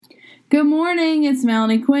Good morning, it's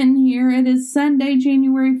Melanie Quinton here. It is Sunday,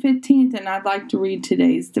 January 15th, and I'd like to read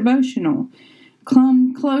today's devotional.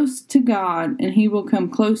 Come close to God, and He will come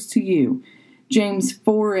close to you. James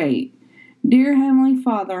 4:8. Dear Heavenly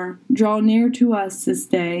Father, draw near to us this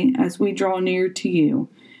day as we draw near to you.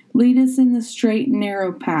 Lead us in the straight and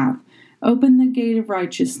narrow path. Open the gate of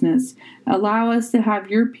righteousness. Allow us to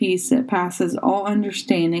have your peace that passes all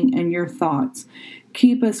understanding and your thoughts.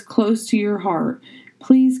 Keep us close to your heart.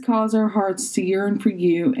 Please cause our hearts to yearn for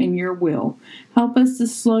you and your will. Help us to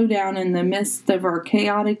slow down in the midst of our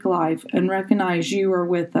chaotic life and recognize you are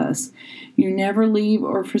with us. You never leave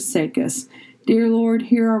or forsake us. Dear Lord,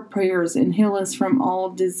 hear our prayers and heal us from all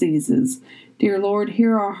diseases. Dear Lord,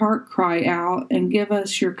 hear our heart cry out and give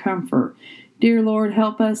us your comfort. Dear Lord,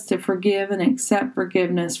 help us to forgive and accept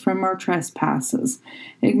forgiveness from our trespasses.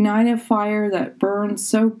 Ignite a fire that burns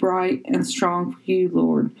so bright and strong for you,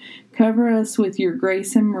 Lord. Cover us with your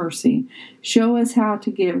grace and mercy. Show us how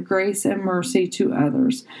to give grace and mercy to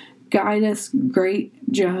others. Guide us, great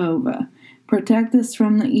Jehovah. Protect us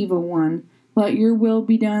from the evil one. Let your will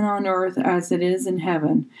be done on earth as it is in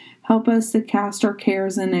heaven. Help us to cast our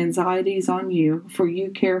cares and anxieties on you, for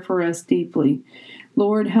you care for us deeply.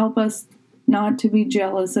 Lord, help us not to be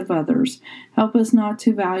jealous of others. Help us not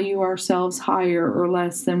to value ourselves higher or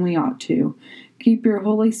less than we ought to. Keep your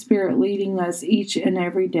Holy Spirit leading us each and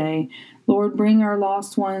every day. Lord, bring our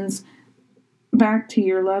lost ones back to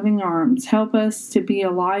your loving arms. Help us to be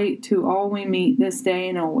a light to all we meet this day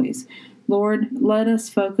and always. Lord, let us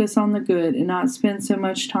focus on the good and not spend so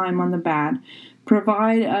much time on the bad.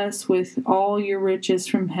 Provide us with all your riches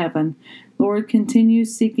from heaven. Lord, continue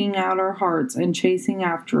seeking out our hearts and chasing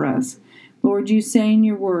after us. Lord, you say in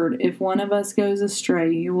your word, if one of us goes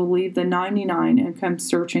astray, you will leave the 99 and come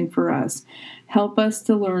searching for us. Help us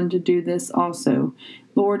to learn to do this also.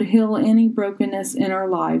 Lord, heal any brokenness in our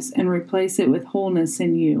lives and replace it with wholeness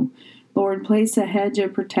in you. Lord, place a hedge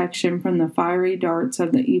of protection from the fiery darts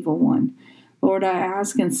of the evil one. Lord, I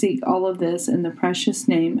ask and seek all of this in the precious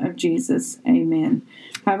name of Jesus. Amen.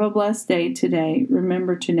 Have a blessed day today.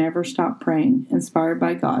 Remember to never stop praying. Inspired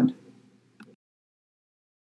by God.